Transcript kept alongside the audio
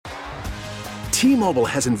T-Mobile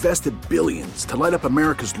has invested billions to light up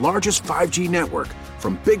America's largest 5G network,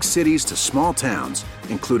 from big cities to small towns,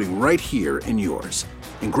 including right here in yours.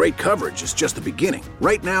 And great coverage is just the beginning.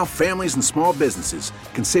 Right now, families and small businesses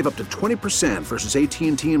can save up to 20% versus AT&T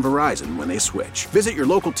and Verizon when they switch. Visit your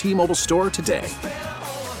local T-Mobile store today.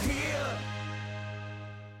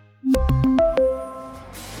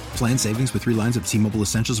 Plan savings with 3 lines of T-Mobile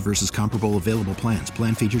Essentials versus comparable available plans.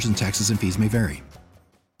 Plan features and taxes and fees may vary.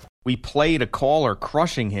 We played a caller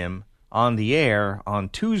crushing him on the air on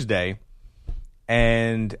Tuesday,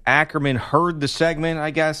 and Ackerman heard the segment,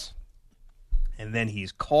 I guess, and then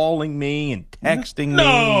he's calling me and texting me.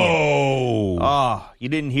 No! Oh, you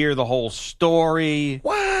didn't hear the whole story.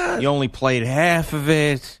 What? You only played half of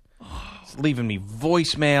it. It's leaving me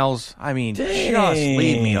voicemails. I mean, just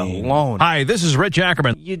leave me alone. Hi, this is Rich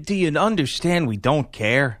Ackerman. Do you understand we don't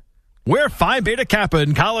care? We're Phi Beta Kappa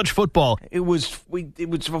in college football. It was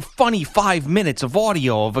a funny 5 minutes of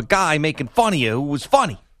audio of a guy making fun of you who was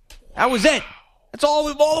funny. That was it. That's all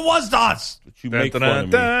it was to us. But you make fun of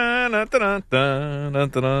me.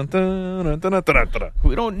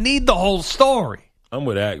 We don't need the whole story. I'm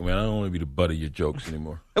with Ack, man. I don't want to be the butt of your jokes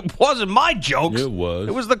anymore. It wasn't my jokes. It was.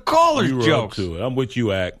 It was the caller's You were jokes. up to it. I'm with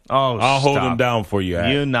you, Ack. Oh, I'll hold stop. him down for you, Ack.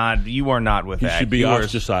 You are not with You Ack. should be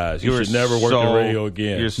ostracized. You should never work the radio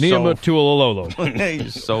again. You're Niyama Tuololo. You're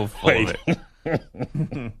so full of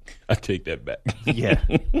it. I take that back. Yeah.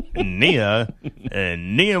 Nia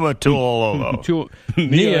and Niyama Tuololo.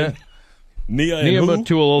 Nia Niyama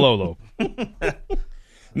Tuololo.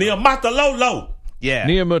 Nia Matalolo. Yeah.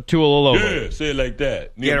 Niyama Tuololo. Yeah, say it like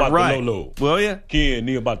that. Nia Get it right. Matalolo. Will you? Ken,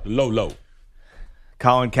 Nia Matalolo.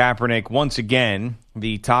 Colin Kaepernick, once again,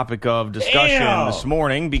 the topic of discussion this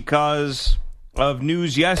morning because of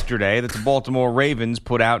news yesterday that the Baltimore Ravens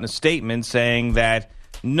put out in a statement saying that,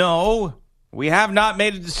 no, we have not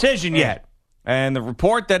made a decision yet. And the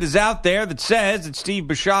report that is out there that says that Steve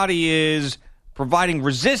Bisciotti is providing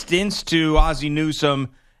resistance to Ozzie Newsome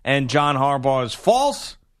and John Harbaugh is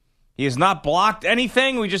false. He has not blocked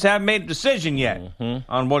anything. We just haven't made a decision yet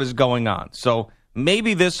on what is going on. So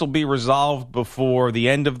maybe this will be resolved before the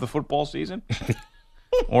end of the football season,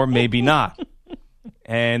 or maybe not.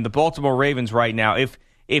 And the Baltimore Ravens right now,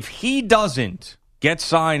 if he doesn't get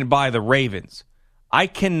signed by the Ravens, I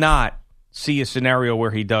cannot see a scenario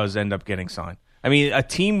where he does end up getting signed. I mean, a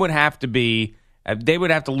team would have to be, they would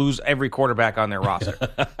have to lose every quarterback on their roster.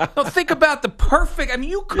 No, think about the perfect, I mean,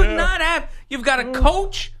 you could not have, you've got a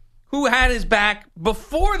coach who had his back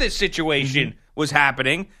before this situation was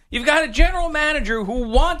happening. You've got a general manager who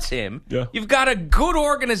wants him. Yeah. You've got a good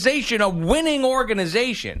organization, a winning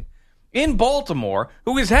organization in Baltimore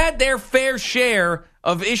who has had their fair share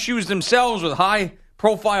of issues themselves with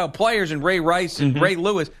high-profile players and Ray Rice and Ray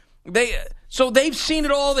Lewis. So they've seen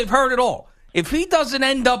it all. They've heard it all. If he doesn't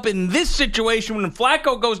end up in this situation when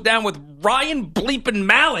Flacco goes down with Ryan bleeping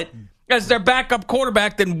Mallett as their backup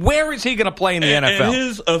quarterback, then where is he going to play in the NFL? And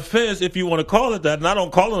his offense, if you want to call it that, and I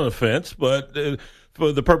don't call it an offense, but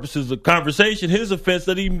for the purposes of conversation, his offense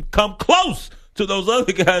that he come close to those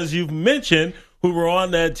other guys you've mentioned who were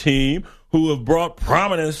on that team, who have brought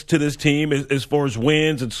prominence to this team as far as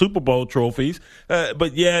wins and Super Bowl trophies,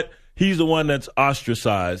 but yet he's the one that's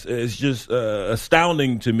ostracized. It's just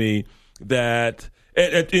astounding to me that,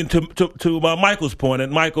 and to Michael's point,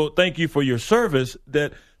 and Michael, thank you for your service,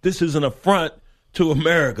 that this is an affront to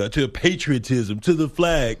America, to patriotism, to the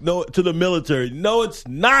flag, no, to the military. No, it's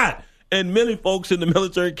not. And many folks in the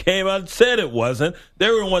military came out and said it wasn't. They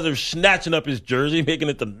were the ones that were snatching up his jersey, making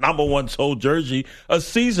it the number one sold jersey a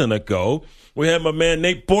season ago. We had my man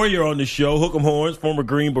Nate Boyer on the show, Hook 'em Horns, former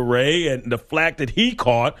Green Beret, and the flack that he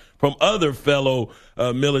caught from other fellow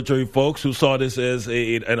military folks who saw this as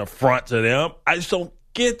an affront to them. I just don't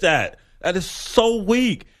get that. That is so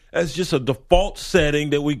weak. That's just a default setting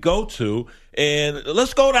that we go to. And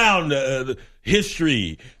let's go down the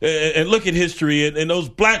history and look at history and those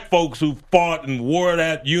black folks who fought and wore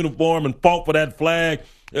that uniform and fought for that flag.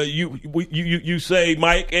 You say,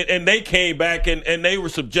 Mike, and they came back and they were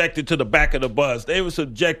subjected to the back of the bus. They were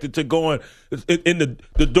subjected to going in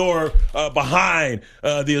the door behind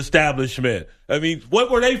the establishment. I mean,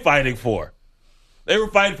 what were they fighting for? They were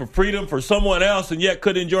fighting for freedom for someone else and yet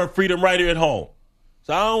could enjoy freedom right here at home.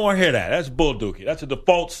 So I don't want to hear that. That's bull dookie. That's a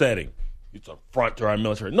default setting. It's an affront to our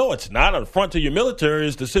military. No, it's not. An affront to your military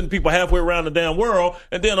is to send people halfway around the damn world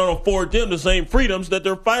and then afford them the same freedoms that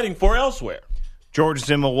they're fighting for elsewhere. George is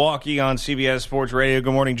in Milwaukee on CBS Sports Radio.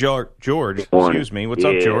 Good morning, George. Good morning. Excuse me. What's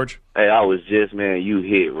up, George? Hey, I was just, man, you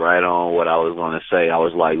hit right on what I was going to say. I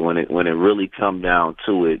was like, when it really come down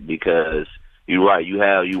to it, because, you're right.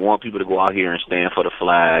 You want people to go out here and stand for the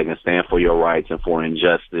flag and stand for your rights and for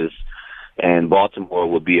injustice. And Baltimore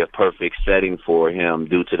would be a perfect setting for him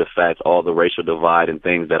due to the fact all the racial divide and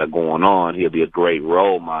things that are going on. He'll be a great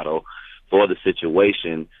role model for the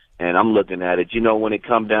situation. And I'm looking at it, when it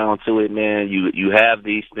comes down to it, man, you have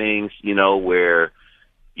these things, where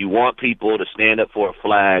you want people to stand up for a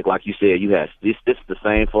flag. Like you said, you have this is the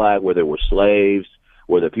same flag where there were slaves,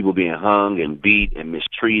 where there were people being hung and beat and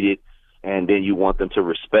mistreated. And then you want them to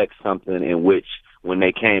respect something in which when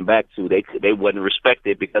they came back to, they wouldn't respect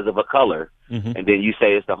it because of a color. Mm-hmm. And then you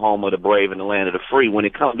say it's the home of the brave and the land of the free. When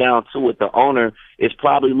it comes down to it, the owner is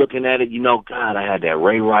probably looking at it, God, I had that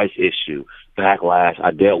Ray Rice issue, backlash.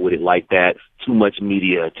 I dealt with it like that. Too much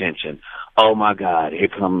media attention. Oh, my God, here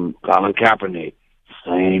come Colin Kaepernick.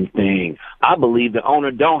 Same thing. I believe the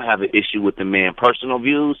owner don't have an issue with the man. Personal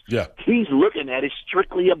views. Yeah. He's looking at it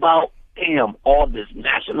strictly about, damn, all this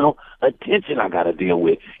national attention I got to deal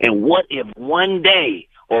with. And what if one day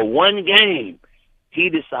or one game he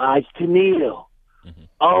decides to kneel? Mm-hmm.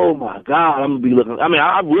 Oh, my God, I'm going to be looking. I mean,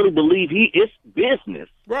 I really believe it's business.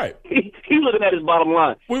 Right. He's looking at his bottom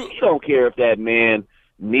line. He don't care if that man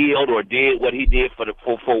kneeled or did what he did for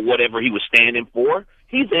whatever he was standing for.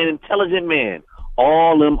 He's an intelligent man.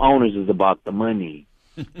 All them owners is about the money.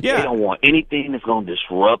 Yeah. They don't want anything that's going to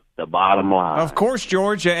disrupt the bottom line. Of course,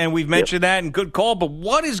 George, and we've mentioned that, and good call, but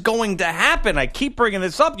what is going to happen? I keep bringing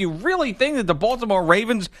this up. You really think that the Baltimore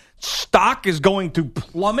Ravens stock is going to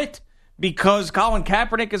plummet because Colin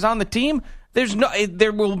Kaepernick is on the team?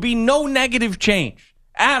 There will be no negative change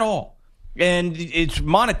at all. And it's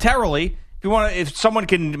monetarily, if someone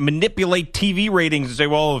can manipulate TV ratings and say,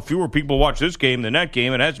 well, if fewer people watch this game than that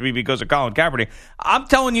game, it has to be because of Colin Kaepernick. I'm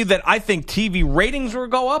telling you that I think TV ratings will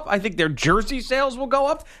go up. I think their jersey sales will go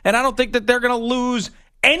up. And I don't think that they're going to lose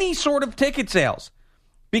any sort of ticket sales.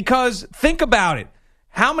 Because think about it.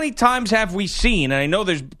 How many times have we seen, and I know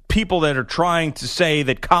there's people that are trying to say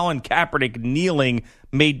that Colin Kaepernick kneeling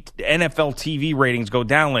made NFL TV ratings go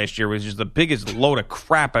down last year, which is the biggest load of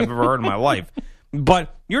crap I've ever heard in my life.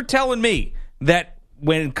 But you're telling me that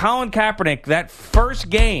when Colin Kaepernick, that first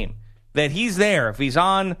game that he's there, if he's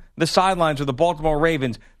on the sidelines of the Baltimore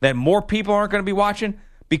Ravens, that more people aren't going to be watching?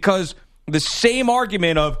 Because the same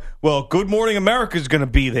argument of, well, Good Morning America is going to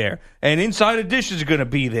be there, and Inside Edition is going to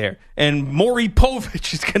be there, and Maury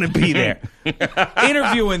Povich is going to be there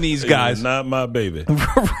interviewing these guys. Yeah, not my baby.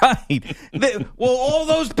 Right. All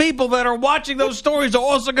those people that are watching those stories are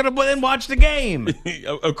also going to then watch the game.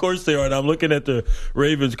 Of course they are. And I'm looking at the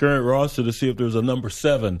Ravens' current roster to see if there's a number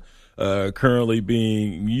 7 currently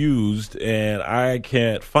being used, and I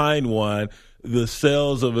can't find one. The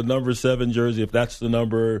sales of a number 7 jersey, if that's the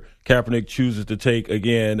number Kaepernick chooses to take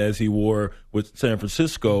again as he wore with San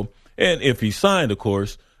Francisco, and if he signed, of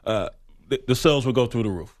course, the sales will go through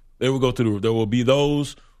the roof. They will go through the roof. There will be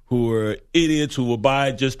those who are idiots who will buy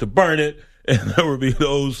it just to burn it, and there will be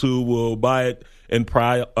those who will buy it and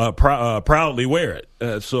proudly wear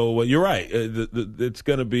it. So you're right. It's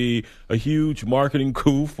going to be a huge marketing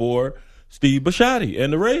coup for Steve Bisciotti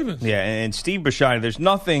and the Ravens. Yeah, and Steve Bisciotti, there's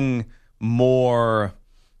nothing more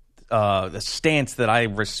the stance that I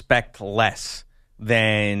respect less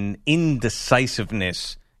than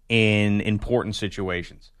indecisiveness in important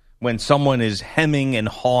situations. When someone is hemming and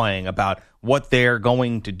hawing about what they're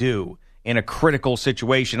going to do in a critical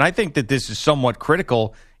situation. I think that this is somewhat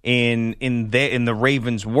critical in the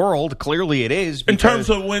Ravens world. Clearly it is. In terms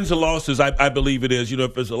of wins and losses, I believe it is.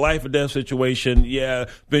 If it's a life or death situation, yeah,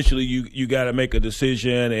 eventually you got to make a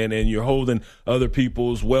decision, and you're holding other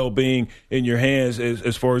people's well-being in your hands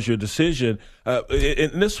as far as your decision.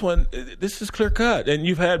 In this one, this is clear cut, and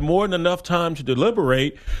you've had more than enough time to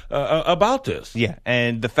deliberate about this. Yeah,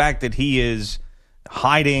 and the fact that he is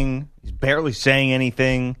hiding, he's barely saying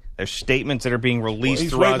anything. There's statements that are being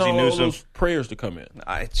released through Ozzie Newsome. All those prayers to come in.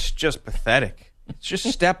 It's just pathetic. Just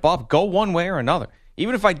step up, go one way or another.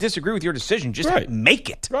 Even if I disagree with your decision, just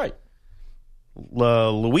make it. Right.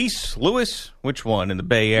 Lewis, which one in the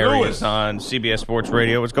Bay Area is on CBS Sports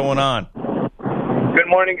Radio? What's going on? Good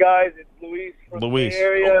morning, guys. It's Luis from the Bay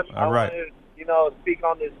Area. All right. I wanted to, speak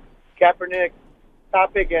on this Kaepernick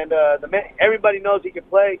topic, and everybody knows he can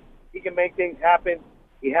play. He can make things happen.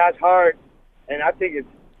 He has heart, and I think it's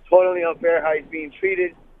totally unfair how he's being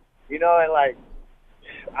treated, and I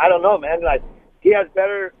don't know, man. He has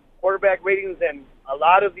better quarterback ratings than a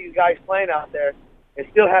lot of these guys playing out there, and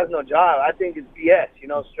still has no job. I think it's BS,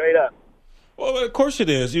 straight up. Well, of course it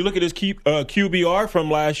is. You look at his QBR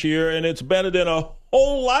from last year, and it's better than a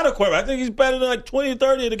whole lot of quarterbacks. I think he's better than 20 or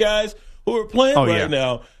 30 of the guys who are playing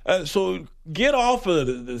now. So get off of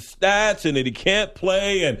the stats and that he can't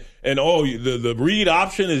play and the read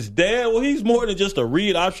option is dead. Well, he's more than just a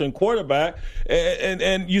read option quarterback,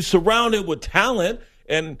 and you surround it with talent.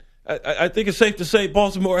 And I think it's safe to say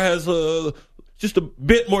Baltimore has just a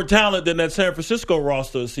bit more talent than that San Francisco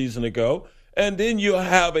roster a season ago. And then you'll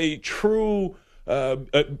have a truly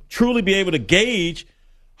be able to gauge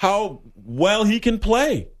how well he can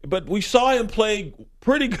play. But we saw him play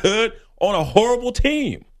pretty good on a horrible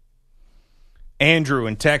team. Andrew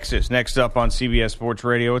in Texas, next up on CBS Sports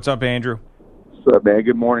Radio. What's up, Andrew? What's up, man?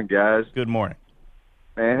 Good morning, guys. Good morning.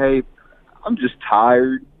 Man, hey, I'm just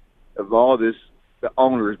tired of all this. The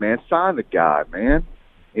owners, man, sign the guy, man.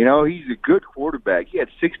 You know, he's a good quarterback. He had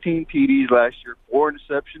 16 TDs last year, 4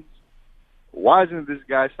 interceptions. Why isn't this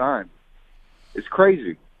guy signed? It's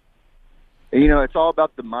crazy. And, you know, it's all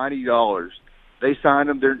about the mighty dollars. They signed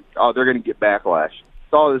him, they're going to get backlash.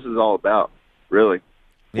 That's all this is all about, really.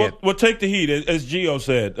 Yeah. Well, take the heat, as Gio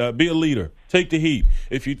said. Be a leader. Take the heat.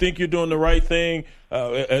 If you think you're doing the right thing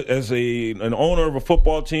as an owner of a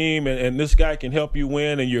football team, and this guy can help you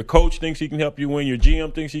win, and your coach thinks he can help you win, your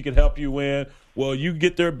GM thinks he can help you win, well, you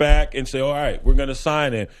get their back and say, all right, we're going to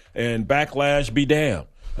sign him, and backlash be damned.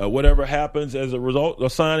 Whatever happens as a result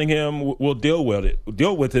of signing him, we'll deal with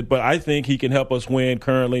it. But I think he can help us win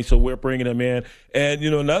currently, so we're bringing him in. And, you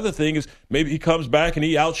know, another thing is maybe he comes back and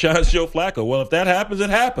he outshines Joe Flacco. Well, if that happens, it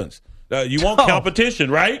happens. You want competition,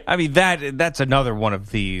 right? I mean, that's another one of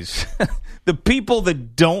these. The people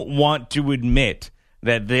that don't want to admit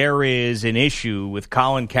that there is an issue with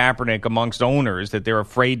Colin Kaepernick amongst owners, that they're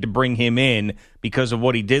afraid to bring him in because of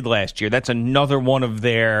what he did last year, that's another one of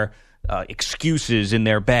their excuses in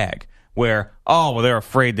their bag where, they're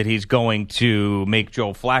afraid that he's going to make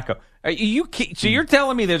Joe Flacco. So you're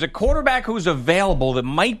telling me there's a quarterback who's available that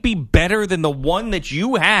might be better than the one that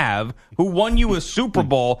you have who won you a Super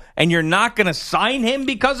Bowl, and you're not going to sign him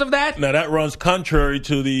because of that? Now, that runs contrary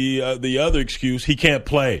to the other excuse. He can't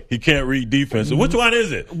play. He can't read defense. So which one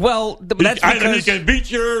is it? Well, that's either he can beat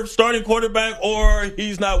your starting quarterback or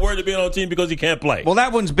he's not worthy of being on the team because he can't play. Well,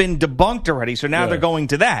 that one's been debunked already, so now they're going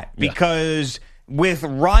to that because with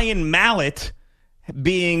Ryan Mallett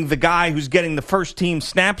being the guy who's getting the first team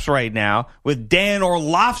snaps right now, with Dan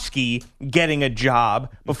Orlovsky getting a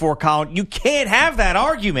job before Colin, you can't have that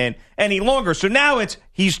argument any longer. So now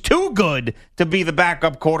he's too good to be the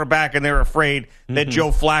backup quarterback, and they're afraid that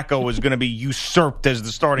Joe Flacco is going to be usurped as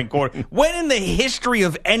the starting quarterback. When in the history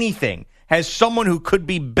of anything has someone who could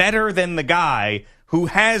be better than the guy who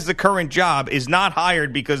has the current job is not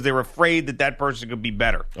hired because they're afraid that person could be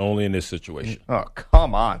better? Only in this situation. Oh,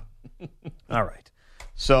 come on. All right.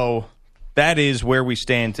 So that is where we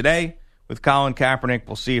stand today with Colin Kaepernick.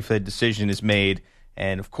 We'll see if the decision is made.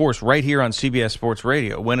 And, of course, right here on CBS Sports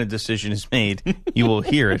Radio, when a decision is made, you will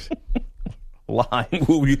hear it live.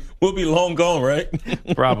 We'll be long gone,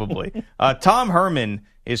 right? Probably. Tom Herman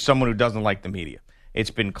is someone who doesn't like the media.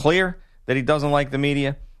 It's been clear that he doesn't like the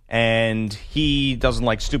media, and he doesn't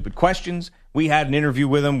like stupid questions. We had an interview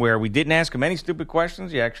with him where we didn't ask him any stupid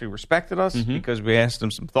questions. He actually respected us because we asked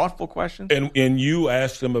him some thoughtful questions. And you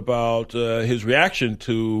asked him about his reaction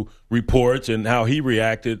to reports and how he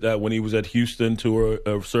reacted when he was at Houston to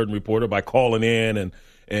a certain reporter by calling in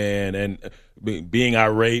and being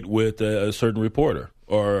irate with a certain reporter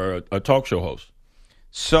or a talk show host.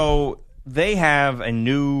 So they have a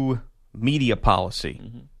new media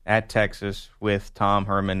policy at Texas with Tom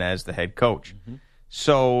Herman as the head coach.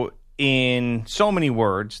 So in so many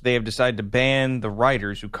words, they have decided to ban the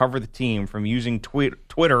writers who cover the team from using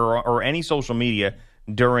Twitter or any social media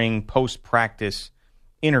during post-practice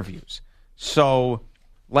interviews. So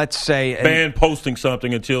let's say ban posting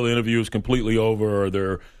something until the interview is completely over or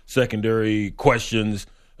there are secondary questions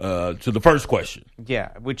to the first question.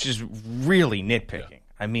 Yeah, which is really nitpicking.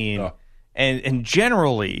 I mean, and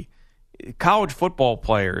generally, college football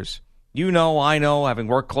players, I know, having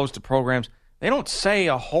worked close to programs, they don't say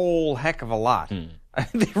a whole heck of a lot.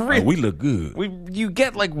 We look good. You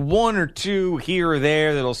get like one or two here or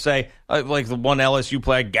there that'll say, like the one LSU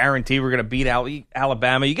play, I guarantee we're going to beat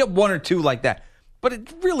Alabama. You get one or two like that. But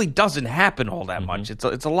it really doesn't happen all that much. It's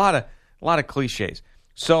a lot of cliches.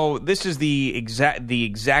 So this is the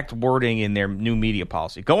exact wording in their new media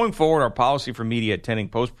policy. Going forward, our policy for media attending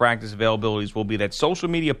post-practice availabilities will be that social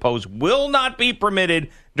media posts will not be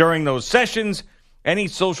permitted during those sessions. Any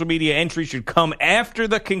social media entry should come after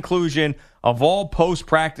the conclusion of all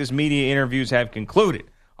post-practice media interviews have concluded.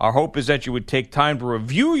 Our hope is that you would take time to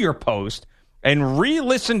review your post and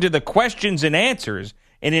re-listen to the questions and answers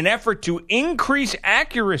in an effort to increase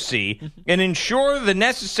accuracy and ensure the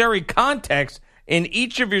necessary context in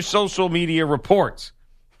each of your social media reports.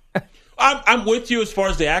 I'm with you as far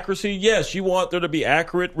as the accuracy. Yes, you want there to be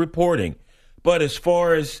accurate reporting. But as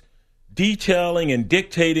far as detailing and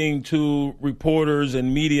dictating to reporters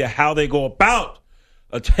and media how they go about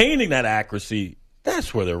attaining that accuracy,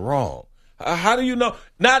 that's where they're wrong. How do you know?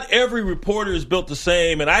 Not every reporter is built the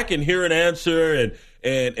same, and I can hear an answer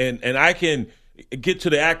and I can get to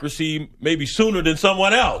the accuracy maybe sooner than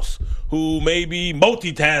someone else who may be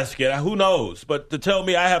multitasking. Who knows? But to tell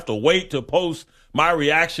me I have to wait to post my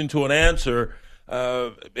reaction to an answer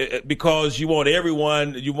because you want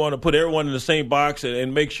to put everyone in the same box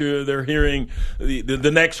and make sure they're hearing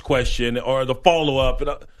the next question or the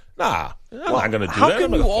follow-up. Nah, I'm not going to do that. How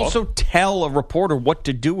can you also tell a reporter what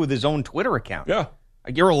to do with his own Twitter account? Yeah.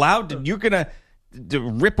 You're allowed to, you're going to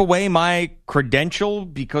rip away my credential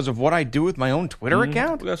because of what I do with my own Twitter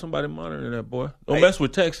account? We got somebody monitoring that, boy. Don't mess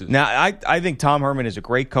with Texas. Now, I think Tom Herman is a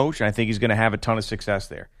great coach, and I think he's going to have a ton of success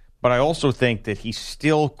there. But I also think that he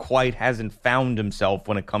still quite hasn't found himself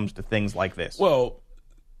when it comes to things like this. Well,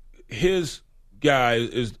 his guy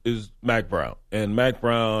is Mack Brown, and Mack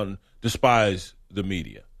Brown despised the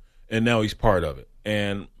media, and now he's part of it.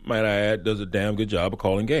 And might I add, does a damn good job of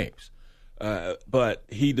calling games. But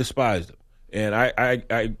he despised them. And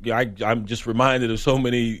I'm just reminded of so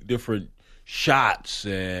many different shots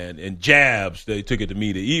and jabs they took at the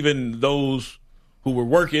media, even those who were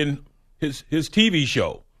working his TV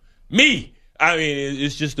show. Me. I mean,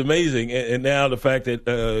 it's just amazing. And now the fact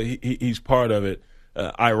that he's part of it,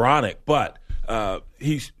 ironic. But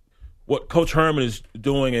what Coach Herman is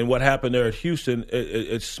doing and what happened there at Houston,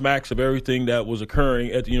 it smacks of everything that was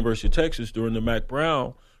occurring at the University of Texas during the Mack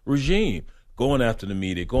Brown regime. Going after the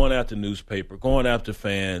media, going after the newspaper, going after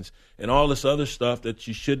fans, and all this other stuff that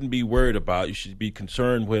you shouldn't be worried about. You should be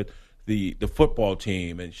concerned with the football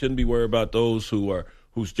team, and shouldn't be worried about those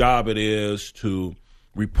whose job it is to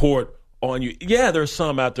report on you. Yeah, there's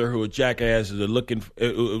some out there who are jackasses that are looking,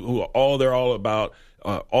 who are all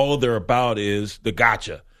they're about is the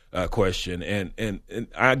gotcha question, and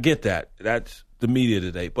I get that. That's the media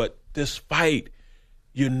today. But this fight,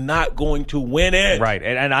 you're not going to win it. Right,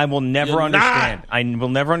 and I will never understand. I will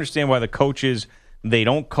never understand why the coaches, they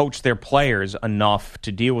don't coach their players enough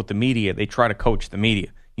to deal with the media. They try to coach the media.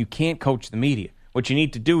 You can't coach the media. What you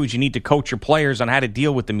need to do is you need to coach your players on how to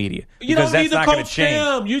deal with the media. You don't need to coach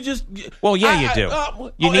them. You just you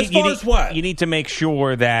do. You need to make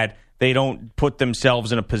sure that they don't put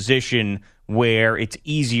themselves in a position where it's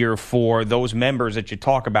easier for those members that you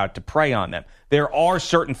talk about to prey on them. There are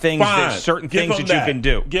certain things. There's certain things that you can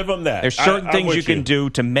do. Give them that. There's certain things you can do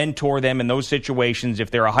to mentor them in those situations.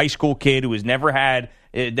 If they're a high school kid who has never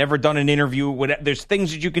done an interview, there's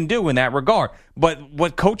things that you can do in that regard. But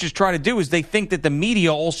what coaches try to do is they think that the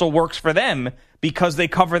media also works for them because they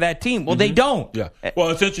cover that team. Well, they don't. Yeah. Well,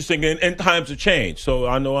 it's interesting, and times have changed. So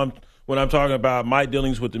I know when I'm talking about my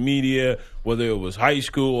dealings with the media, whether it was high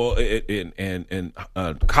school and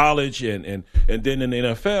college and then in the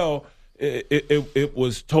NFL, it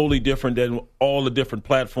was totally different than all the different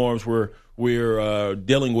platforms we're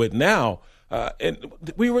dealing with now. And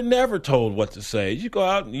we were never told what to say. You go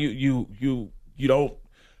out and you don't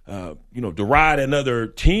deride another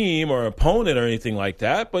team or opponent or anything like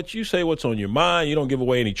that, but you say what's on your mind. You don't give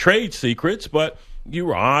away any trade secrets, but you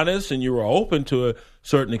were honest and you were open to a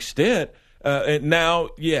certain extent. And now,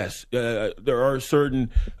 yes, there are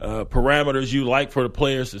certain parameters you like for the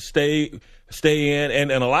players to stay in,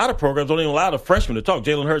 and a lot of programs don't even allow the freshmen to talk.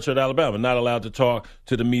 Jalen Hurts at Alabama not allowed to talk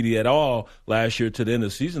to the media at all last year to the end of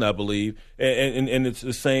the season, I believe, and it's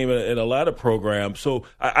the same in a lot of programs. So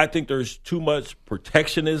I think there's too much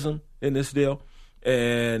protectionism in this deal,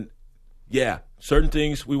 and yeah, certain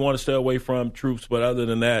things we want to stay away from, troops, but other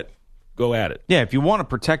than that, go at it. Yeah, if you want to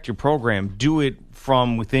protect your program, do it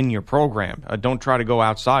from within your program. Don't try to go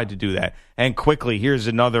outside to do that. And quickly, here's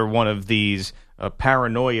another one of these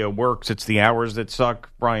paranoia works. It's the hours that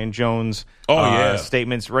suck. Brian Jones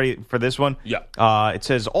statements. Ready for this one? Yeah. It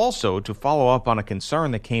says, also, to follow up on a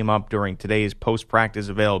concern that came up during today's post-practice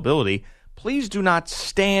availability, please do not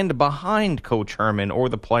stand behind Coach Herman or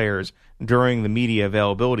the players during the media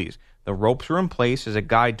availabilities. The ropes are in place as a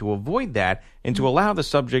guide to avoid that and to allow the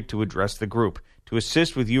subject to address the group. To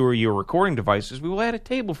assist with you or your recording devices, we will add a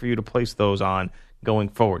table for you to place those on going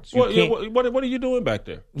forward. So what are you doing back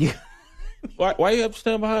there? Yeah. Why you have to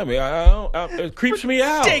stand behind me? It creeps me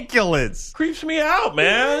out. Ridiculous. Creeps me out,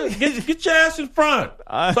 man. Get your ass in front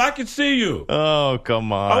so I can see you. Oh,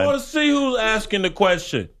 come on. I want to see who's asking the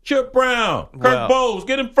question. Chip Brown, Kirk Bowles,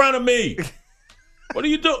 get in front of me. What are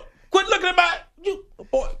you doing? Quit looking at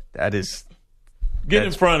boy. That is... Get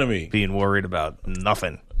in front of me. Being worried about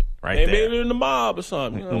nothing. right Maybe there. they're in the mob or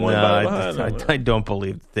something. I don't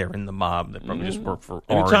believe they're in the mob. They probably just work for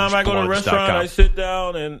Anytime I go to a restaurant, I sit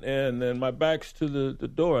down and then my back's to the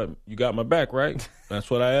door. You got my back, right? That's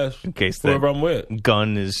what I ask. In case whoever I'm with.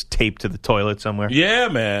 Gun is taped to the toilet somewhere. Yeah,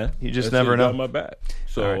 man. You just never know. Got my back.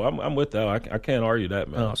 So right. I'm with that. I can't argue that,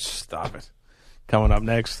 man. Oh, stop it. Coming up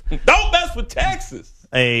next. Don't mess with Texas.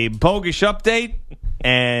 A bogus update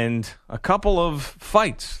and a couple of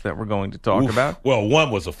fights that we're going to talk about. Well,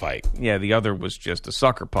 one was a fight. Yeah, the other was just a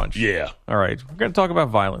sucker punch. Yeah. All right. We're going to talk about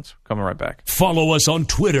violence. Coming right back. Follow us on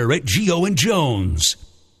Twitter at Gio and Jones.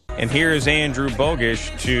 And here's Andrew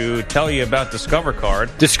Bogish to tell you about Discover Card.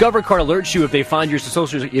 Discover Card alerts you if they find your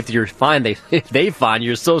social social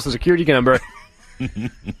security number.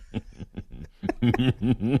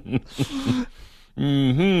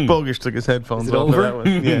 Bogish took his headphones off. Over? That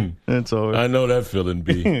one. Yeah, it's over. I know that feeling,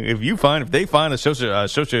 B. If they find a social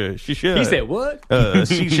He said what?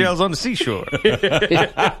 Seashells on the seashore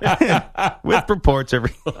with reports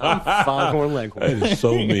every. I'm Foghorn Leghorn. That is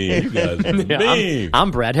so mean. You guys are mean.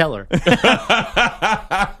 I'm Brad Heller.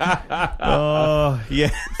 Yeah,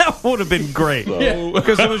 that would have been great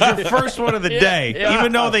because it was your first one of the day. Yeah.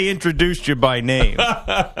 Even though they introduced you by name,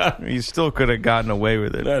 you still could have gotten away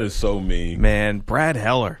with it. That is so mean, man. Brad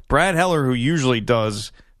Heller, who usually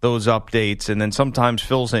does those updates and then sometimes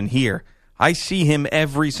fills in here. I see him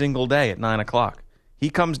every single day at 9:00. He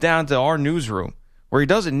comes down to our newsroom where he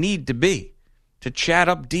doesn't need to be to chat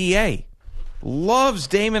up DA. Loves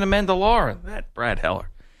Damon Amendola. That Brad Heller.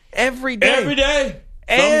 Every day.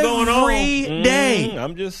 Something going on. Every day.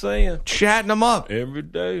 I'm just saying. Chatting him up. Every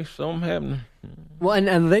day, something happening. Well,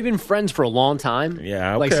 and they've been friends for a long time.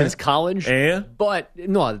 Yeah, okay. Like since college. And? But,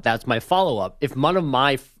 no, that's my follow-up. If one of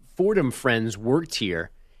my Fordham friends worked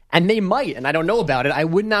here, and they might, and I don't know about it, I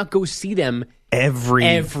would not go see them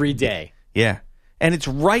every day. Yeah. And it's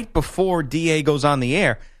right before DA goes on the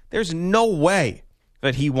air. There's no way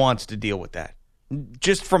that he wants to deal with that.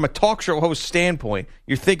 Just from a talk show host standpoint,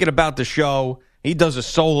 you're thinking about the show. He does a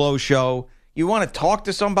solo show. You want to talk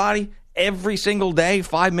to somebody every single day,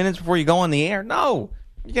 5 minutes before you go on the air? No.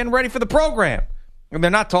 You're getting ready for the program. And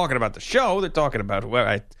they're not talking about the show. They're talking about whoever.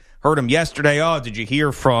 I heard him yesterday. Oh, did you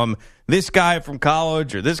hear from this guy from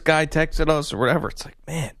college or this guy texted us or whatever? It's like,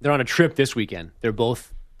 man. They're on a trip this weekend. They're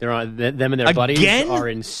on, them and their buddies are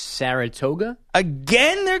in Saratoga.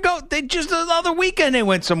 Again? They just the other weekend they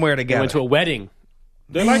went somewhere together. They went to a wedding.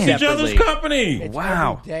 They like each other's company. It's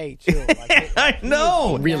wow. every day, too. Like, I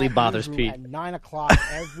know. It really bothers Pete. At 9:00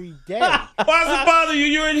 every day. Why does it bother you?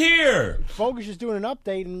 You're in here. Bogus is doing an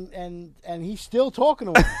update, and he's still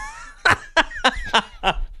talking to him.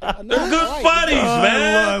 They're good buddies,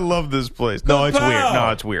 man. I love this place. No, it's weird. No,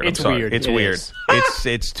 it's weird. It's I'm sorry. weird. It's It weird. is.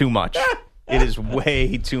 It's too much. It is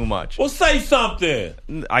way too much. Well, say something.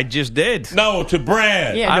 I just did. No, to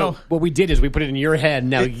Brad. Yeah, no. What we did is we put it in your head.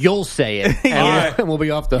 Now you'll say it, and we'll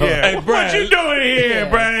be off the hook. Yeah. Hey, Brad. What you doing here,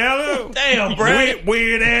 Brad Heller? Damn, Brad.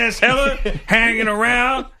 Weird ass Heller hanging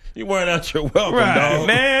around. You weren't out your welcome, Right, dog.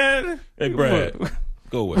 man. Hey, Brad.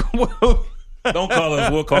 Go away. Don't call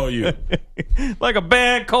us. We'll call you. Like a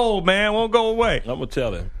bad cold, man. Won't go away. I'm going to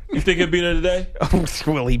tell him. You think he'll be there today?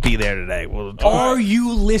 Will he be there today? Are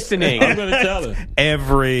you listening? I'm going to tell him.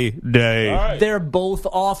 Every day. All right. They're both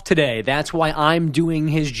off today. That's why I'm doing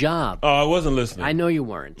his job. Oh, I wasn't listening. I know you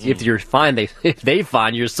weren't. If they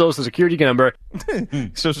find your social security number,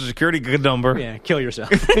 Social Security good number. yeah, kill yourself.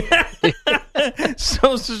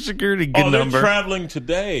 Social Security good They're number. traveling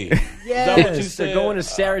today. Yes, they're going to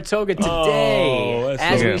Saratoga today Oh, that's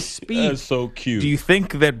as so- we speak. That's so cute. Do you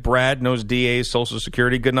think that Brad knows DA's Social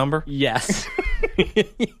Security good number? Yes.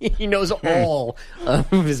 He knows all of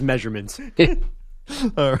his measurements.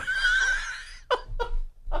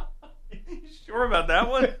 Sure about that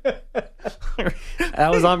one?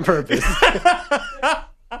 That was on purpose.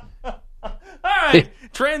 All right.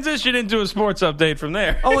 Transition into a sports update from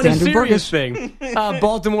there. Oh, and a serious thing.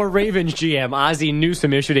 Baltimore Ravens GM Ozzie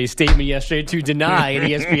Newsome issued a statement yesterday to deny an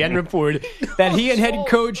ESPN report that he and head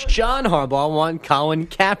coach John Harbaugh want Colin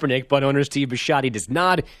Kaepernick, but owner Steve Bisciotti does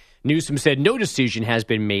not. Newsome said no decision has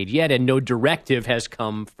been made yet and no directive has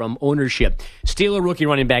come from ownership. Steeler rookie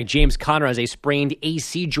running back James Conner has a sprained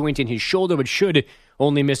AC joint in his shoulder, but should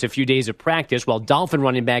only miss a few days of practice, while Dolphin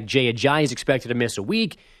running back Jay Ajayi is expected to miss a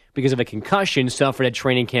week because of a concussion suffered at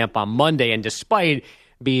training camp on Monday. And despite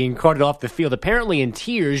being carted off the field apparently in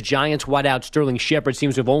tears, Giants wideout Sterling Shepard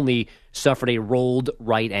seems to have only suffered a rolled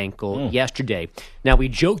right ankle yesterday. Now, we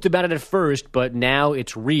joked about it at first, but now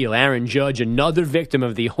it's real. Aaron Judge, another victim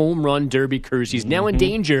of the home run derby curse. He's now in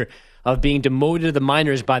danger of being demoted to the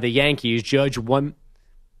minors by the Yankees. Judge won...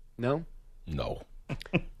 No? No.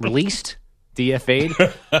 Released,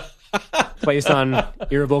 DFA'd, placed on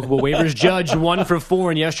irrevocable waivers. Judge 1 for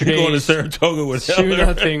 4 in yesterday's going to Saratoga with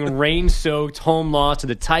 2-0 rain-soaked home loss to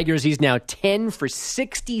the Tigers. He's now 10 for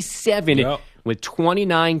 67 with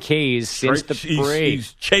 29 Ks since the break.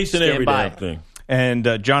 He's chasing every damn thing.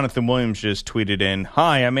 And Jonathan Williams just tweeted in,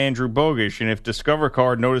 "Hi, I'm Andrew Bogish, and if Discover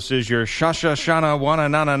Card notices your shasha shana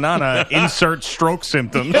wana nana nana, insert stroke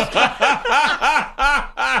symptoms."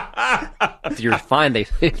 You're fine.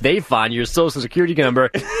 If they find your social security number.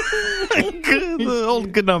 The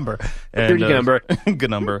old good number. Security number. Good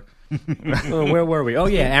number. Where were we? Oh,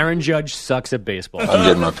 yeah, Aaron Judge sucks at baseball. I'm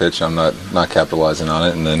getting my pitch. I'm not capitalizing on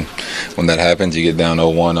it. And then when that happens, you get down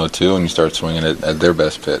 0-1, 0-2, and you start swinging at their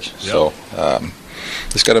best pitch. Yep. So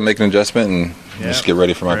just got to make an adjustment and just get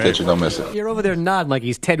ready for my pitch and don't miss it. You're over there nodding like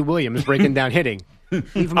he's Ted Williams breaking down hitting.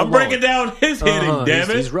 I'm breaking down his hitting, damn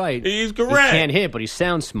it. He's right. He's correct. He can't hit, but he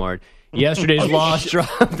sounds smart. Yesterday's loss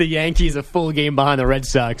dropped the Yankees a full game behind the Red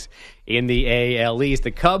Sox in the AL East.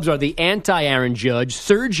 The Cubs are the anti-Aaron Judge,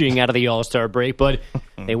 surging out of the All-Star break, but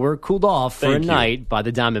they were cooled off for a night by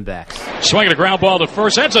the Diamondbacks. Swinging a ground ball to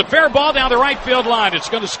first. That's a fair ball down the right field line. It's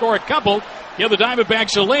going to score a couple. Give the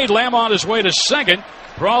Diamondbacks a lead. Lamb on his way to second.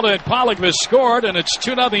 Peralta and Pollock has scored, and it's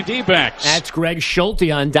 2-0 D-backs. That's Greg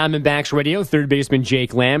Schulte on Diamondbacks Radio. Third baseman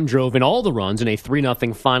Jake Lamb drove in all the runs in a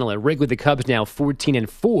 3-0 final at Wrigley. The Cubs now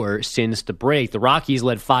 14-4 since the break. The Rockies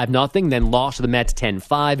led 5-0, then lost to the Mets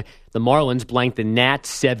 10-5. The Marlins blanked the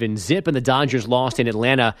Nats 7-0, and the Dodgers lost in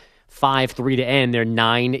Atlanta 5-3 to end their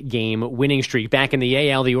 9-game winning streak. Back in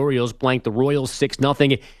the AL, the Orioles blanked the Royals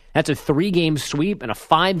 6-0. That's a 3-game sweep and a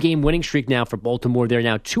 5-game winning streak now for Baltimore. They're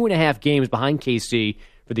now 2.5 games behind KC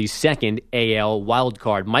for the second AL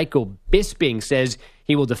wildcard. Michael Bisping says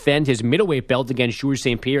he will defend his middleweight belt against Georges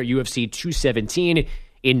St. Pierre at UFC 217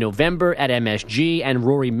 in November at MSG. And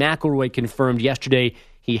Rory McIlroy confirmed yesterday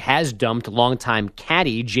he has dumped longtime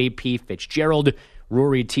caddy J.P. Fitzgerald.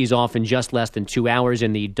 Rory tees off in just less than 2 hours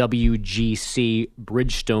in the WGC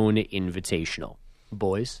Bridgestone Invitational.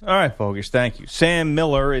 Boys. All right, Bogish, thank you. Sam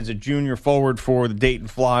Miller is a junior forward for the Dayton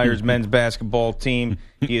Flyers men's basketball team.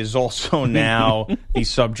 He is also now the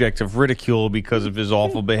subject of ridicule because of his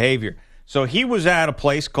awful behavior. So he was at a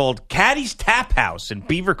place called Caddy's Tap House in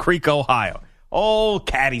Beaver Creek, Ohio. Oh,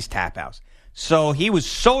 Caddy's Tap House. So he was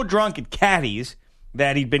so drunk at Caddy's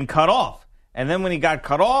that he'd been cut off. And then when he got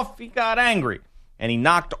cut off, he got angry. And he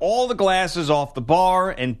knocked all the glasses off the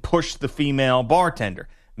bar and pushed the female bartender.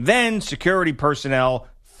 Then security personnel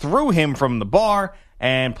threw him from the bar,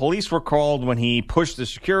 and police were called when he pushed the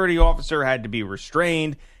security officer, had to be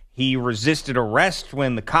restrained. He resisted arrest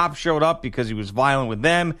when the cops showed up because he was violent with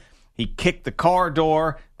them. He kicked the car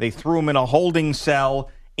door. They threw him in a holding cell.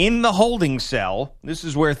 In the holding cell, this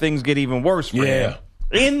is where things get even worse for him.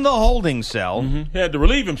 In the holding cell. He had to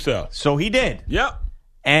relieve himself. So he did. Yep.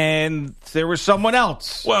 And there was someone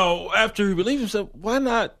else. Well, after he relieved himself, why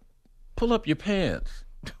not pull up your pants?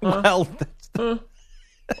 Well,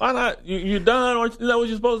 why not? You're done? Is that what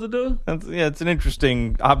you're supposed to do? It's an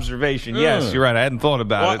interesting observation. Yes, you're right. I hadn't thought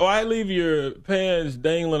about it. Why leave your pants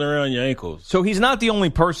dangling around your ankles? So he's not the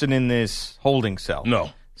only person in this holding cell.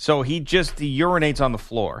 No. So he urinates on the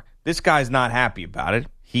floor. This guy's not happy about it.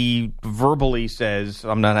 He verbally says,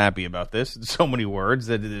 "I'm not happy about this." In so many words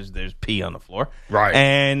that there's pee on the floor. Right.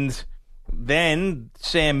 And then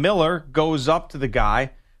Sam Miller goes up to the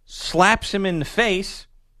guy, slaps him in the face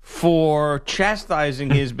for chastising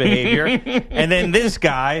his behavior, and then this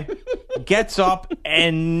guy gets up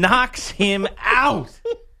and knocks him out.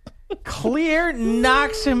 Clear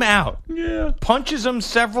knocks him out. Yeah. Punches him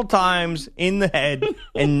several times in the head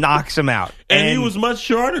and knocks him out. And he was much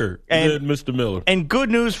shorter than Mr. Miller. And good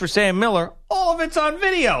news for Sam Miller, all of it's on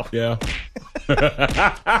video. Yeah.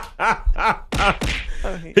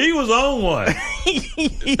 He was on one. I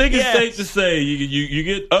think it's safe to say you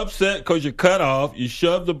get upset because you're cut off. You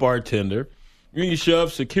shove the bartender. You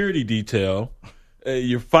shove security detail.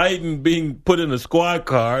 You're fighting being put in a squad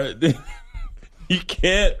car. You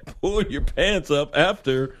can't pull your pants up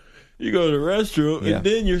after you go to the restroom, and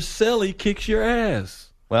then your celly kicks your ass.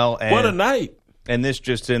 Well, what a night. And this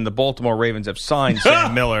just in, the Baltimore Ravens have signed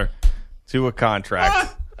Sam Miller to a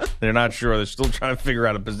contract. They're not sure. They're still trying to figure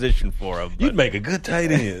out a position for him. You'd make a good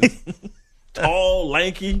tight end. Tall,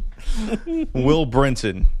 lanky. Will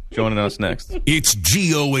Brinson joining us next. It's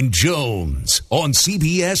Gio and Jones on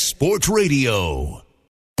CBS Sports Radio.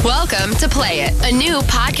 Welcome to Play It, a new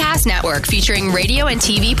podcast network featuring radio and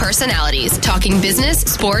TV personalities talking business,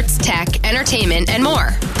 sports, tech, entertainment, and more.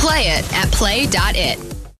 Play it at play.it.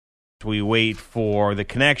 We wait for the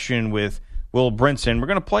connection with Will Brinson. We're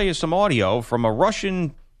going to play you some audio from a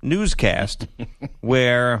Russian newscast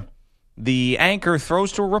where the anchor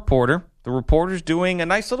throws to a reporter. The reporter's doing a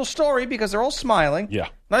nice little story because they're all smiling. Yeah.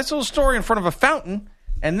 Nice little story in front of a fountain.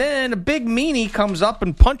 And then a big meanie comes up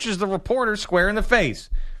and punches the reporter square in the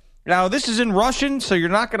face. Now, this is in Russian, so you're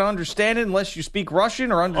not going to understand it unless you speak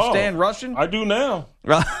Russian or understand Russian. I do now.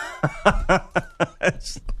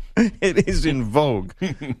 It is in vogue.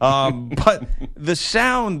 But the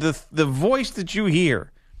sound, the voice that you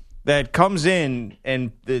hear that comes in,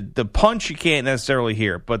 and the punch you can't necessarily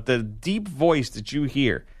hear, but the deep voice that you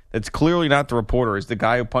hear that's clearly not the reporter is the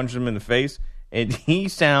guy who punched him in the face. And he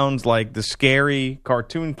sounds like the scary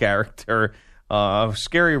cartoon character,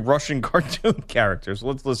 scary Russian cartoon character. So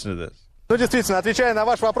let's listen to this. Ну, действительно, отвечая на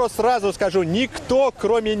ваш вопрос, сразу скажу, никто,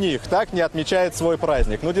 кроме них, так не отмечает свой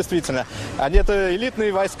праздник. Ну, действительно, они это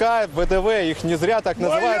элитные войска, ВДВ, их не зря так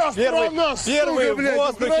называют. Первые в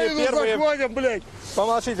воздухе, первые...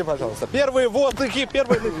 Помолчите, пожалуйста. Первые в воздухе,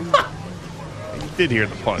 первые... Did hear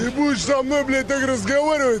the punch. Ты будешь со мной, блядь, так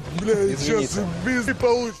разговаривать, блядь, сейчас без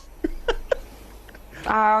получишь.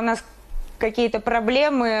 А у нас какие-то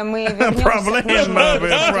проблемы, мы вернемся. Problem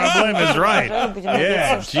is right.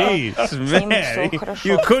 Yeah, jeez, man.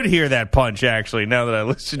 You could hear that punch, actually, now that I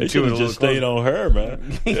listened to it a little just stayed on her,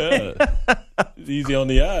 man. Yeah. Easy on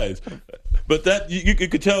the eyes. But that you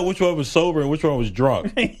could tell which one was sober and which one was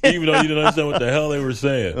drunk, even though you didn't understand what the hell they were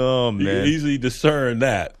saying. Oh, man. You could easily discern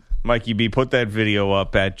that. Mikey B, put that video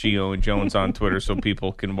up at Gio and Jones on Twitter so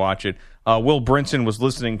people can watch it. Will Brinson was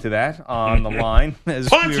listening to that on the line.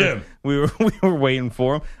 Punch him! We were waiting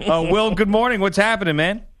for him. Will, good morning. What's happening,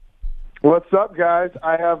 man? What's up, guys?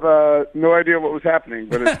 I have no idea what was happening,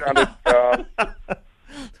 but it sounded...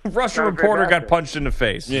 Russian reporter got punched in the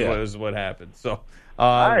face. Yeah, was what happened. So,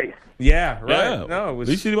 nice. Yeah, right. Yeah. No, it was.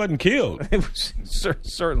 At least he wasn't killed. It was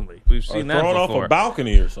certainly. We've seen that thrown before. off a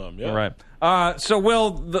balcony or something. Yeah. Right. So,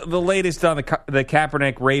 Will, the latest on the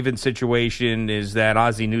Kaepernick Ravens situation is that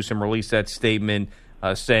Ozzie Newsome released that statement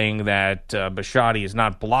saying that Bisciotti has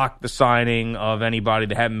not blocked the signing of anybody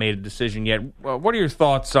that haven't made a decision yet. What are your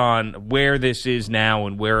thoughts on where this is now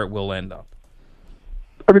and where it will end up?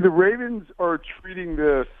 I mean, the Ravens are treating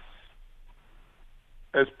this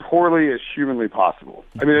as poorly as humanly possible.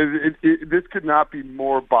 I mean, this could not be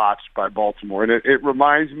more botched by Baltimore. And it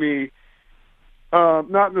reminds me,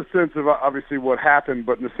 not in the sense of obviously what happened,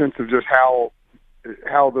 but in the sense of just how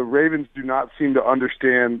the Ravens do not seem to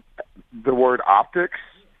understand the word optics.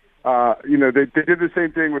 They did the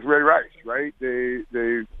same thing with Ray Rice, right? It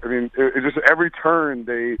just every turn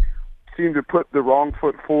they seem to put the wrong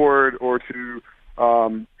foot forward or to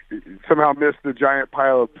somehow miss the giant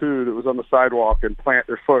pile of poo that was on the sidewalk and plant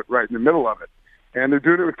their foot right in the middle of it. And they're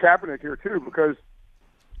doing it with Kaepernick here, too, because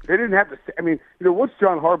they didn't have to say, once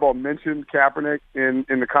John Harbaugh mentioned Kaepernick in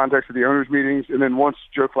the context of the owners' meetings, and then once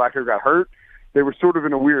Joe Flacco got hurt, they were sort of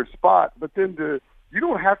in a weird spot. But then you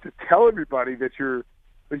don't have to tell everybody that you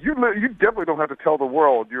definitely don't have to tell the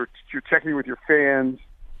world. You're checking with your fans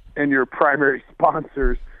and your primary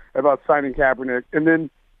sponsors about signing Kaepernick. And then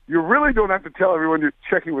you really don't have to tell everyone you're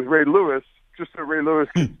checking with Ray Lewis, just so Ray Lewis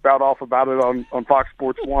can spout off about it on Fox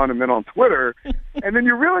Sports 1 and then on Twitter. And then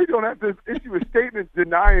you really don't have to issue a statement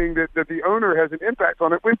denying that the owner has an impact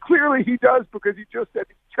on it, when clearly he does, because he just said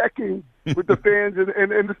he's checking with the fans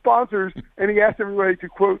and the sponsors, and he asked everybody to,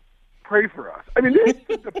 quote, pray for us. I mean, it's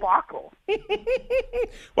a debacle.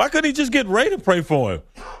 Why couldn't he just get Ray to pray for him?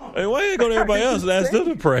 I mean, why didn't he go to everybody else and ask them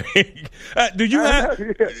to pray? Do you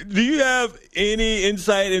have any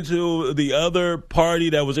insight into the other party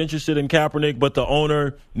that was interested in Kaepernick, but the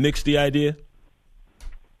owner nixed the idea?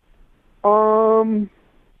 No,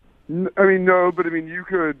 but you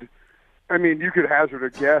could hazard a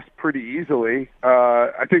guess pretty easily.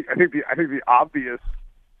 I think the obvious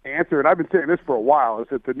answer, and I've been saying this for a while, is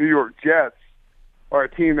that the New York Jets are a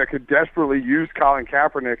team that could desperately use Colin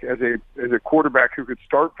Kaepernick as a quarterback who could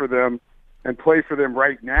start for them and play for them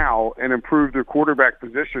right now and improve their quarterback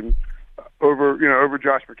position over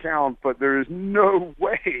Josh McCown. But there is no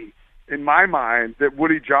way, in my mind, that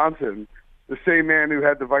Woody Johnson, the same man who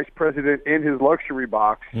had the vice president in his luxury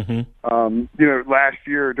box, last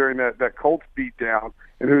year during that Colts beatdown,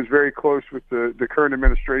 and who was very close with the current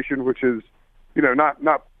administration, which is,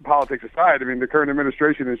 not politics aside. I mean, the current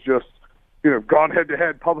administration has just, gone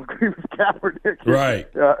head-to-head publicly with Kaepernick. Right.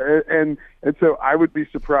 And so I would be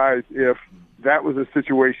surprised if that was a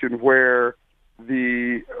situation where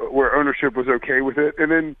ownership was okay with it.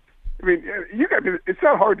 And then, it's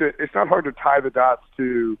not hard to tie the dots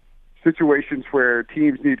to situations where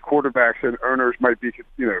teams need quarterbacks and owners might be,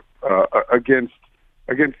 against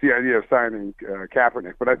the idea of signing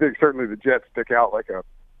Kaepernick. But I think certainly the Jets stick out like a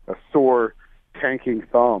sore tanking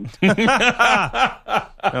thumb.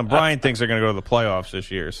 Now, Brian thinks they're going to go to the playoffs this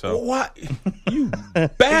year. So what? You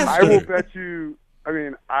bastard! I will bet you. I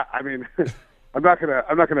mean, I'm not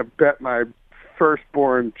gonna bet my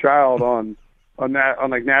firstborn child on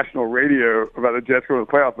like national radio about the Jets going to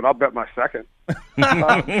the playoffs, but I'll bet my second.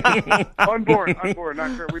 Unborn,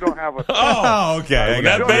 not sure. We don't have a. Oh, okay.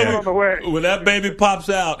 When that baby pops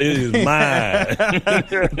out, it is mine.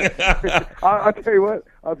 I'll tell you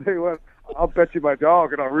what. I'll bet you my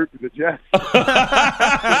dog, and I'll root for the Jets.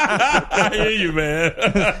 I hear you, man.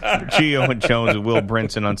 Gio and Jones and Will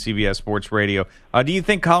Brinson on CBS Sports Radio. Do you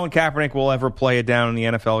think Colin Kaepernick will ever play it down in the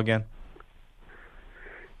NFL again?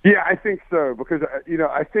 Yeah, I think so, because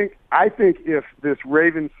I think if this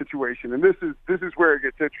Ravens situation, and this is where it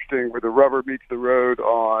gets interesting, where the rubber meets the road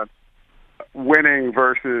on winning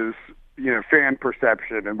versus fan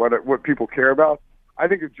perception and what people care about. I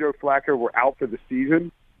think if Joe Flacco were out for the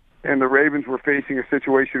season and the Ravens were facing a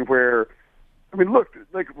situation where, I mean, look,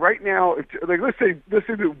 like right now, let's say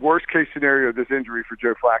the worst case scenario of this injury for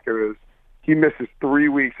Joe Flacco is he misses 3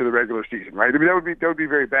 weeks of the regular season, right? I mean, that would be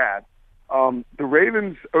very bad. The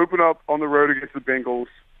Ravens open up on the road against the Bengals,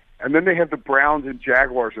 and then they have the Browns and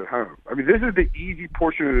Jaguars at home. I mean, this is the easy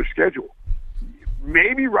portion of their schedule.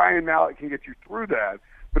 Maybe Ryan Mallett can get you through that,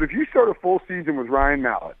 but if you start a full season with Ryan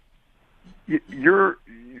Mallett, you're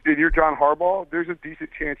John Harbaugh, there's a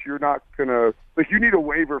decent chance you're not going to – like, you need a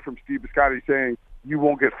waiver from Steve Bisciotti saying you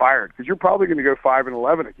won't get fired, because you're probably going to go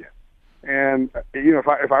 5-11 again. And, if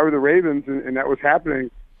I were the Ravens and that was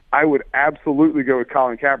happening – I would absolutely go with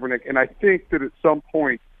Colin Kaepernick, and I think that at some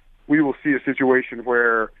point we will see a situation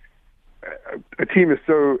where a team is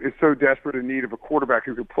so desperate in need of a quarterback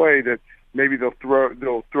who can play that maybe they'll throw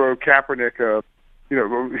Kaepernick,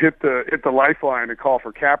 hit the lifeline and call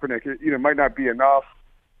for Kaepernick. It might not be enough,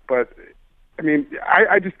 but I mean,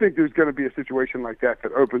 I just think there's going to be a situation like that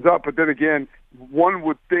opens up. But then again, one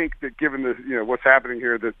would think that given the what's happening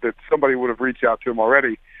here, that somebody would have reached out to him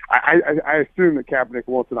already. I assume that Kaepernick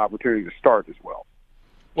wants an opportunity to start as well.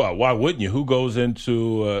 Well, why wouldn't you? Who goes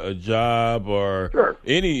into a job or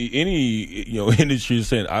any industry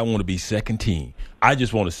saying, I want to be second team. I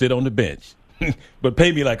just want to sit on the bench, but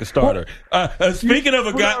pay me like a starter. Speaking of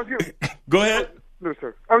a guy, go ahead. No,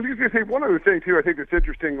 sir. I was just going to say one other thing too. I think that's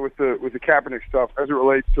interesting with the Kaepernick stuff as it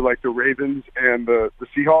relates to like the Ravens and the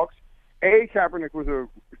Seahawks. Kaepernick was a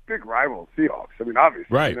big rival of Seahawks. I mean,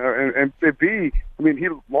 obviously, right? And B, I mean, he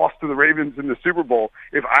lost to the Ravens in the Super Bowl.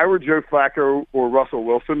 If I were Joe Flacco or Russell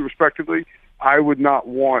Wilson, respectively, I would not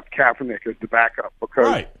want Kaepernick as the backup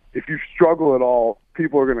because if you struggle at all,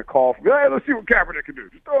 people are going to call for, hey, let's see what Kaepernick can do.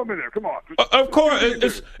 Just throw him in there. Come on. Of course.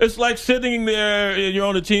 It's like sitting there, and you're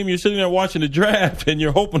on the team, you're sitting there watching the draft, and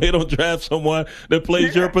you're hoping they don't draft someone that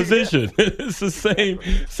plays your position. Yeah. It's the same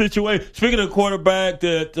situation. Speaking of a quarterback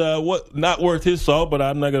that not worth his salt, but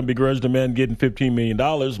I'm not going to begrudge the man getting $15 million,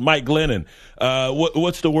 Mike Glennon.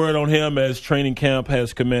 What's the word on him as training camp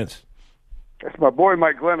has commenced? That's my boy,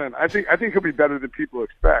 Mike Glennon. I think he'll be better than people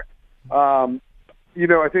expect.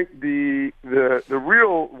 I think the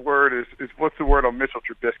real word is what's the word on Mitchell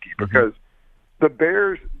Trubisky, because the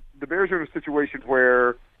Bears are in a situation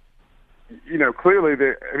where, clearly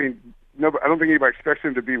I don't think anybody expects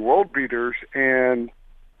them to be world beaters, and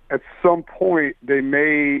at some point they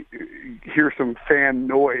may hear some fan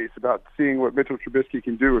noise about seeing what Mitchell Trubisky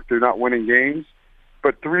can do if they're not winning games.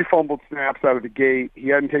 But 3 fumbled snaps out of the gate. He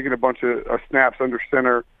hadn't taken a bunch of snaps under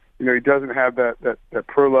center. He doesn't have that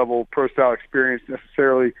pro-level, pro-style experience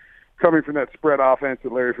necessarily coming from that spread offense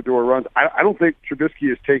that Larry Fedora runs. I don't think Trubisky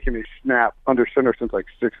has taken a snap under center since like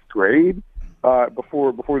 6th grade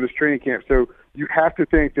before this training camp. So you have to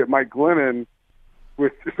think that Mike Glennon,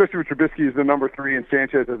 especially with Trubisky as the number 3 and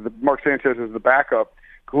Mark Sanchez as the backup,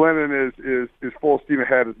 Glennon is full steam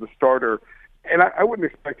ahead as the starter. And I wouldn't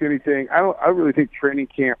expect anything. I really think training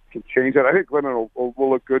camp can change that. I think Glennon will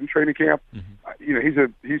look good in training camp.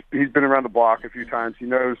 Mm-hmm. He's been around the block a few times. He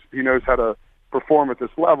knows how to perform at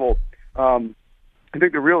this level. I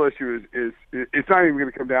think the real issue is it's not even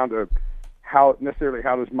going to come down to how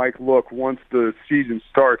does Mike look once the season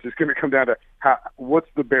starts. It's going to come down to what's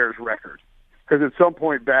the Bears' record, because at some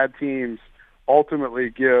point bad teams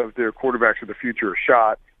ultimately give their quarterbacks of the future a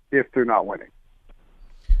shot if they're not winning.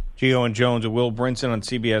 Gio and Jones and Will Brinson on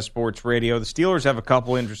CBS Sports Radio. The Steelers have a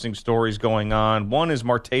couple interesting stories going on. One is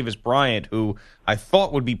Martavis Bryant, who I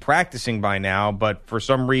thought would be practicing by now, but for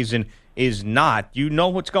some reason is not. You know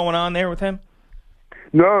what's going on there with him?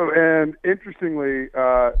 No, and interestingly,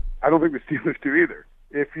 I don't think the Steelers do either.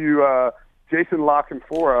 If you, Jason La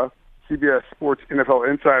Canfora, CBS Sports NFL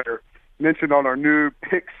Insider, mentioned on our new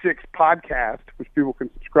Pick Six podcast, which people can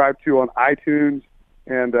subscribe to on iTunes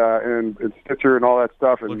and Stitcher and all that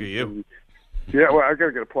stuff. And, look at you. Yeah, well, I got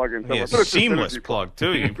to get a plug in. Yeah, seamless plug,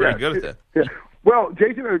 too. You're pretty good at that. Yeah. Well,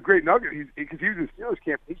 Jason had a great nugget because he was in Steelers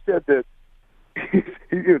camp. He said that he's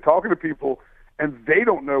talking to people, and they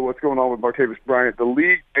don't know what's going on with Martavis Bryant. The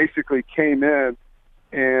league basically came in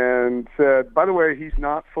and said, by the way, he's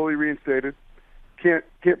not fully reinstated, can't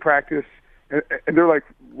practice. And they're like,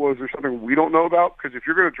 well, is there something we don't know about? Because if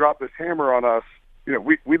you're going to drop this hammer on us,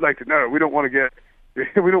 we'd like to know. We don't want to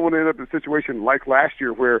end up in a situation like last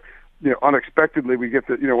year where, unexpectedly we get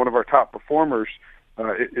one of our top performers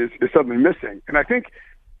is suddenly missing. And I think,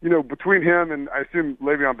 between him and I assume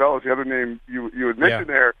Le'Veon Bell is the other name you had mentioned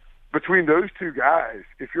there, between those two guys,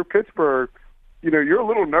 if you're Pittsburgh, you're a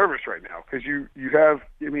little nervous right now because you have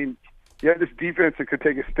this defense that could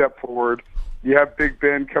take a step forward. You have Big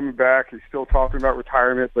Ben coming back. He's still talking about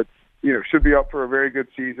retirement, but, should be up for a very good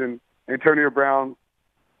season. Antonio Brown,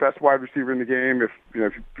 best wide receiver in the game,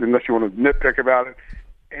 unless you want to nitpick about it.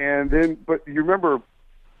 And then, but you remember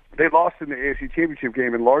they lost in the AFC Championship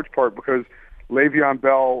game in large part because Le'Veon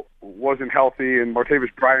Bell wasn't healthy and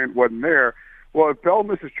Martavis Bryant wasn't there. Well, if Bell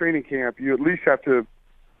misses training camp, you at least have to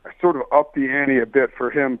sort of up the ante a bit for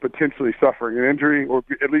him potentially suffering an injury or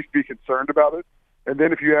at least be concerned about it. And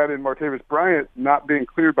then if you add in Martavis Bryant not being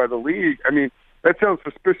cleared by the league, that sounds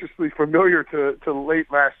suspiciously familiar to late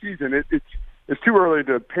last season. It's too early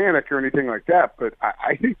to panic or anything like that, but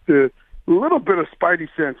I think the little bit of spidey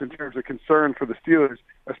sense in terms of concern for the Steelers,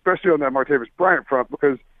 especially on that Martavis Bryant front,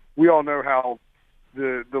 because we all know how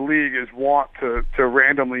the league is wont to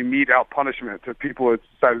randomly mete out punishment to people it's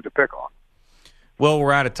decided to pick on. Well,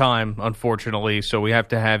 we're out of time, unfortunately, so we have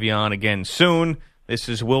to have you on again soon. This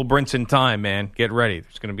is Will Brinson time, man. Get ready.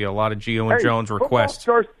 There's going to be a lot of Gio and Jones requests.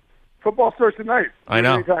 Football starts tonight. I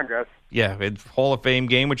know. Anytime, guys. Yeah, it's Hall of Fame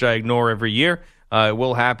game, which I ignore every year. It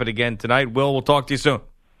will happen again tonight. Will, we'll talk to you soon.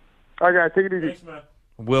 All right, guys. Take it easy. Thanks, man.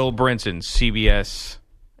 Will Brinson, CBS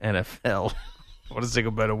NFL. What does it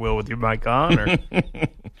go better, Will, with your mic on? Or?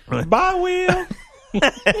 Bye, Will.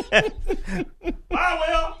 Bye,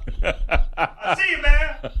 Will. I see you, man.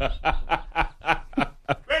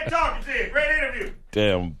 Great talking to you. Great interview.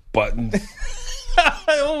 Damn buttons.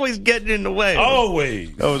 Always getting in the way.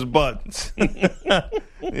 Always. Those buttons. Yes,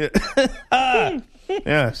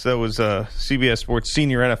 that was CBS Sports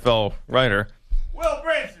senior NFL writer. Will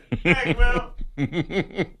Brinson. Thanks, Will.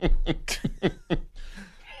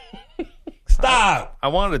 Stop. I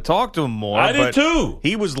wanted to talk to him more. I did too.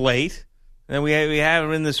 He was late. And we have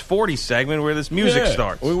him in this 40 segment where this music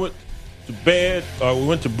starts. We went to bed. We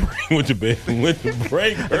went to break. We went to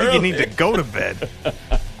break. I think you need to go to bed.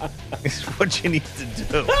 It's what you need to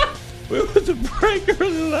do. We went to break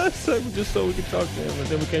early last segment just so we could talk to him, and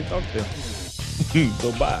then we can't talk to him.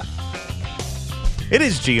 So bye. It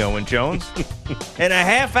is Gio and Jones. In a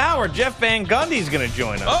half hour, Jeff Van Gundy's going to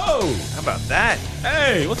join us. Oh! How about that?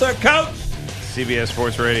 Hey, what's that, Couch? CBS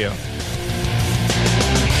Sports Radio.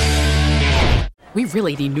 We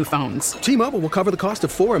really need new phones. T-Mobile will cover the cost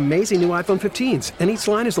of 4 amazing new iPhone 15s, and each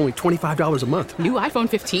line is only $25 a month. New iPhone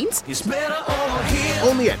 15s? It's better over here.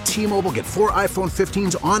 Only at T-Mobile, get 4 iPhone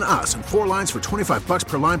 15s on us and 4 lines for $25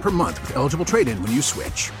 per line per month with eligible trade-in when you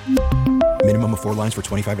switch. Minimum of 4 lines for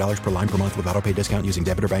 $25 per line per month with autopay discount using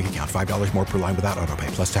debit or bank account. $5 more per line without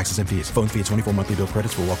autopay, plus taxes and fees. Phone fee at 24 monthly bill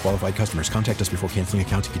credits for well-qualified customers. Contact us before canceling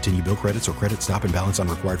account to continue bill credits or credit stop and balance on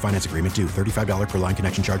required finance agreement due. $35 per line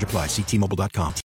connection charge applies. See T-Mobile.com.